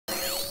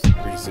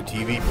Alexa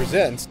TV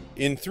presents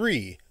in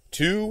 3,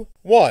 2,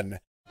 1,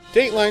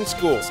 Dateline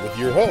Schools with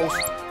your host,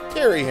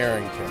 Terry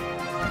Harrington.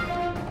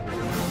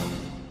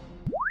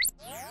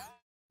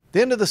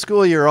 The end of the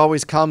school year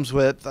always comes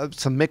with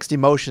some mixed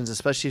emotions,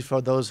 especially for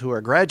those who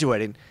are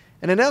graduating.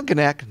 And in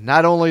Algonac,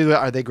 not only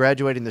are they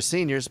graduating their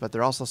seniors, but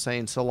they're also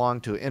saying so long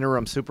to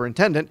interim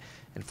superintendent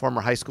and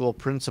former high school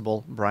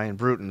principal Brian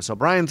Brutyn. So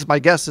Brian's my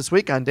guest this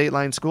week on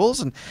Dateline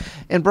Schools.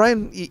 And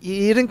Brian,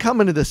 you didn't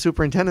come into the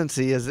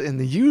superintendency as in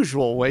the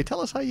usual way. Tell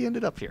us how you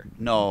ended up here.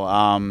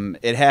 No,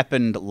 it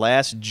happened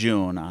last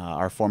June.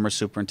 Our former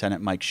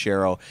superintendent, Mike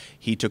Sharrow,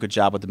 he took a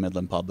job with the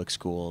Midland Public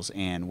Schools.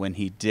 And when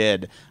he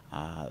did,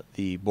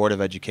 the Board of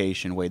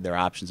Education weighed their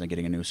options on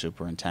getting a new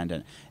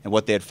superintendent. And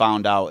what they had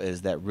found out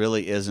is that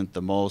really isn't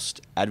the most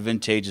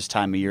advantageous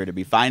time of year to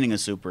be finding a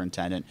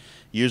superintendent.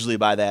 Usually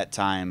by that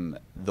time,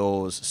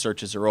 those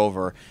searches are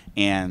over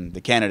and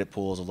the candidate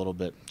pool is a little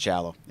bit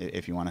shallow,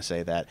 if you want to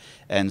say that.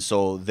 And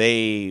so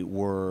they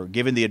were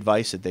given the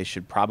advice that they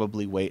should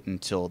probably wait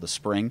until the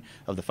spring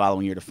of the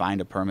following year to find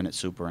a permanent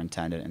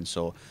superintendent. And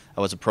so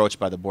I was approached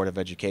by the Board of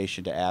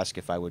Education to ask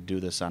if I would do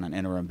this on an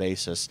interim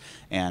basis.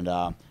 And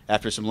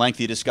after some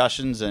lengthy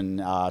discussions and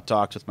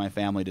talks with my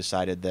family,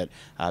 decided that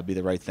it'd be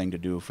the right thing to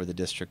do for the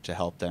district to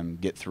help them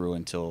get through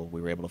until we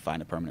were able to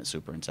find a permanent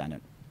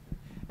superintendent.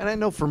 And I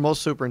know for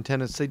most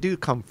superintendents, they do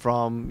come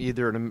from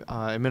either an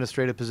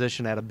administrative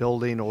position at a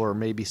building or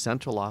maybe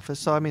central office.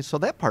 So, I mean, so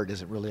that part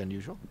isn't really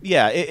unusual.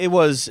 Yeah,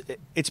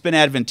 it's been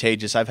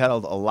advantageous. I've had a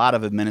lot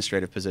of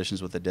administrative positions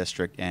with the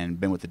district and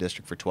been with the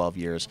district for 12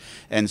 years.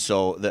 And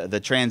so the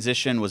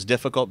transition was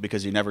difficult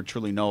because you never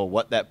truly know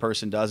what that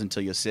person does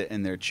until you sit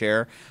in their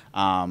chair.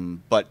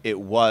 But it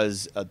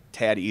was a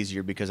tad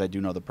easier because I do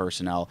know the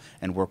personnel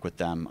and work with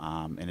them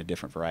in a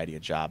different variety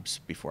of jobs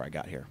before I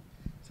got here.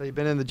 So you've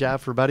been in the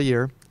job for about a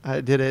year.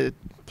 Did it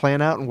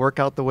plan out and work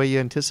out the way you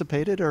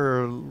anticipated,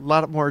 or a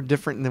lot more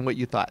different than what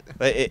you thought?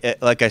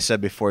 Like I said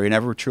before, you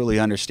never truly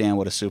understand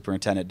what a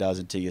superintendent does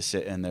until you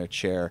sit in their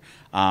chair.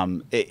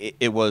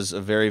 It was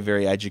a very,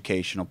 very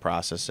educational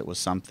process. It was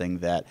something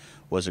that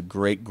was a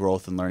great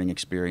growth and learning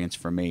experience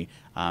for me.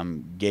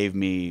 Gave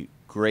me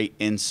great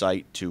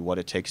insight to what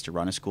it takes to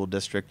run a school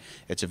district.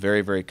 It's a very,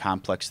 very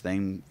complex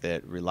thing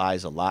that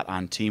relies a lot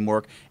on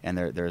teamwork, and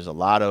there's a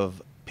lot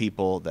of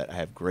people that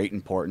have great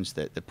importance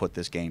that put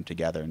this game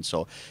together. And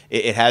so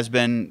it has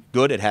been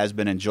good, it has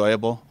been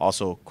enjoyable,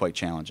 also quite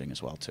challenging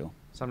as well too.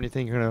 Somebody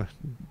think you're going to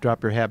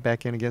drop your hat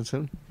back in again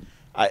soon?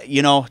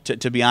 You know,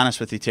 to be honest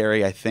with you,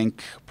 Terry, I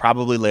think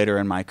probably later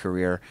in my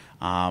career,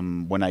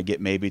 when I get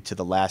maybe to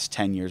the last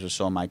 10 years or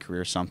so of my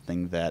career,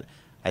 something that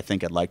I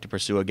think I'd like to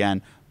pursue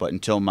again. But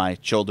until my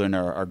children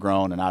are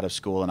grown and out of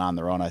school and on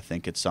their own, I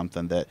think it's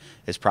something that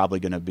is probably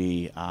going to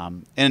be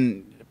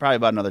in probably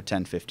about another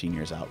 10, 15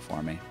 years out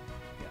for me.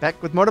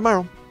 Back with more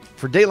tomorrow.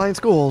 For Dateline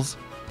Schools,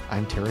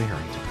 I'm Terry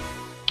Harrington.